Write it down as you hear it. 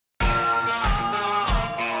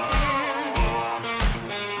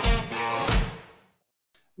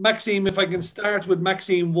Maxime, if I can start with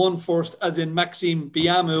Maxime one first, as in Maxime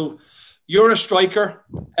Biamou, you're a striker.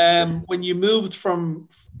 When you moved from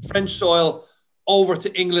French soil over to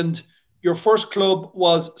England, your first club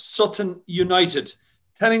was Sutton United.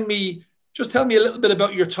 Just tell me a little bit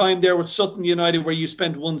about your time there with Sutton United, where you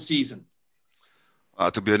spent one season.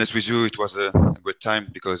 To be honest with you, it was a good time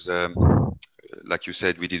because, like you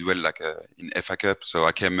said, we did well in FA Cup. So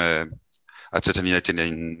I came at Sutton United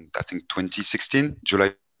in, I think, 2016,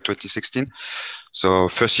 July 2016. So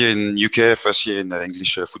first year in UK, first year in the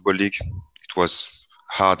English Football League. It was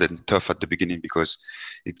hard and tough at the beginning because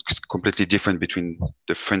it's completely different between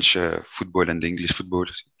the French football and the English football.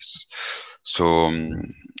 So,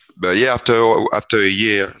 but yeah, after a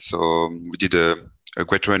year, so we did a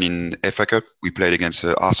great run in FA Cup. We played against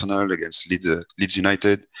Arsenal, against Leeds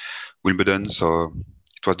United, Wimbledon. So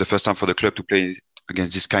it was the first time for the club to play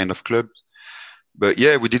against this kind of club. But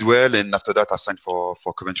yeah, we did well. And after that, I signed for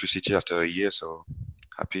Coventry City after a year. So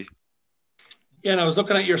happy. Yeah, and I was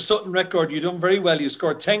looking at your Sutton record. You've done very well. You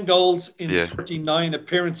scored 10 goals in 39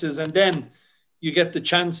 appearances. And then you get the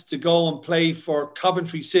chance to go and play for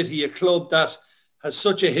Coventry City, a club that has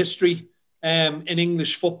such a history in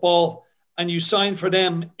English football. And you signed for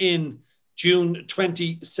them in June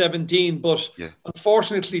 2017. But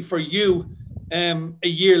unfortunately for you, a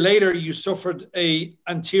year later, you suffered an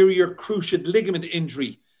anterior cruciate ligament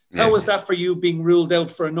injury. How was that for you, being ruled out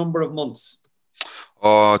for a number of months?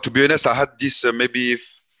 To be honest, I had this maybe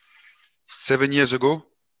 7 years ago.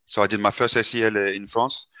 So I did my first ACL in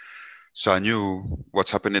France. So I knew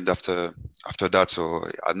what's happening after that. So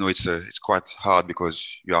I know it's quite hard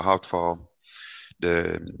because you are out for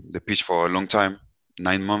the pitch for a long time,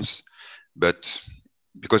 9 months. But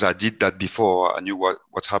because I did that before, I knew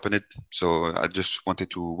what's happening. So I just wanted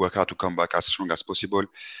to work hard to come back as strong as possible.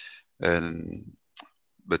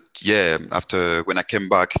 But yeah, after when I came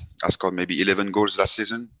back, I scored maybe 11 goals last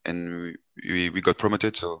season, and we got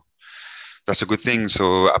promoted. So that's a good thing.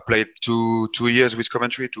 So I played two years with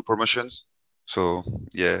Coventry, 2 promotions. So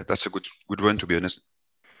yeah, that's a good run, to be honest.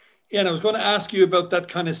 Yeah, and I was going to ask you about that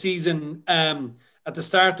kind of season. At the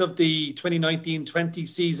start of the 2019-20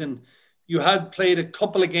 season, you had played a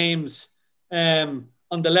couple of games on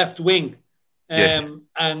the left wing.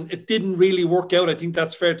 And it didn't really work out. I think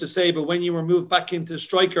that's fair to say. But when you were moved back into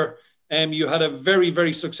striker, you had a very,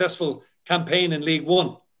 very successful campaign in League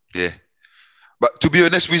One. Yeah. But to be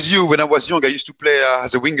honest with you, when I was young, I used to play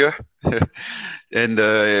as a winger. And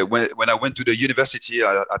when I went to the university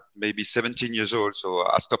at maybe 17 years old, so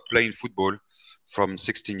I stopped playing football from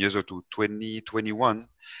 16 years old to 21.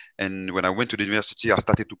 And when I went to the university, I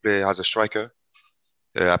started to play as a striker.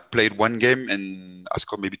 I played 1 game and I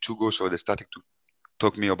scored maybe 2 goals. So they started to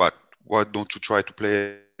talk me about, why don't you try to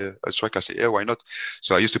play a striker? I said, yeah, why not?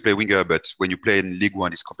 So I used to play winger, but when you play in League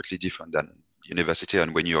One, it's completely different than university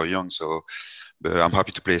and when you're young. So but I'm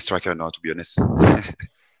happy to play a striker now, to be honest.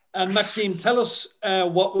 And Maxime, tell us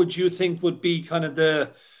what would you think would be kind of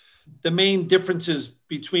the main differences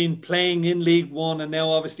between playing in League One and now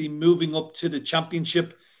obviously moving up to the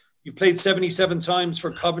Championship? You've played 77 times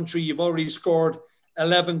for Coventry. You've already scored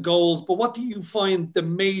 11 goals. But what do you find the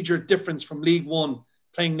major difference from League One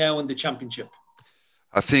playing now in the Championship?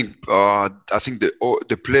 I think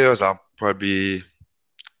the players are probably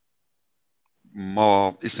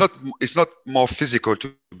more. It's not more physical,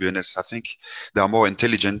 to be honest. I think they are more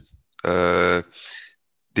intelligent.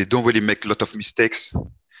 They don't really make a lot of mistakes,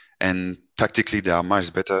 and tactically they are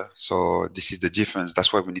much better. So this is the difference.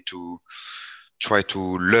 That's why we need to try to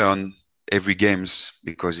learn every games,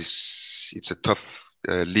 because it's a tough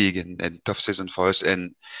league and tough season for us.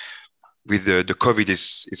 And with the COVID,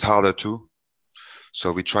 is harder too.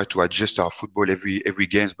 So we try to adjust our football every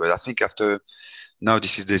games. But I think after now,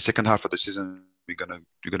 this is the second half of the season. We're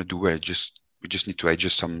gonna do well. We just need to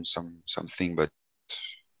adjust something. But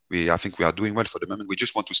I think we are doing well for the moment. We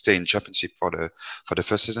just want to stay in Championship for the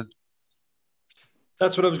first season.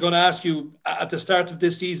 That's what I was going to ask you. At the start of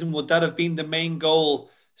this season, would that have been the main goal?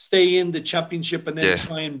 Stay in the Championship and then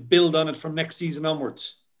try and build on it from next season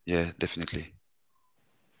onwards? Yeah, definitely.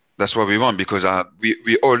 That's what we want, because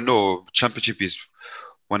we all know Championship is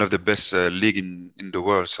one of the best league in the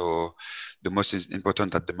world. So the most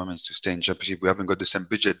important at the moment is to stay in Championship. We haven't got the same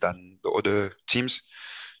budget than the other teams.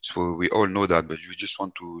 So we all know that, but we just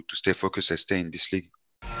want to stay focused and stay in this league.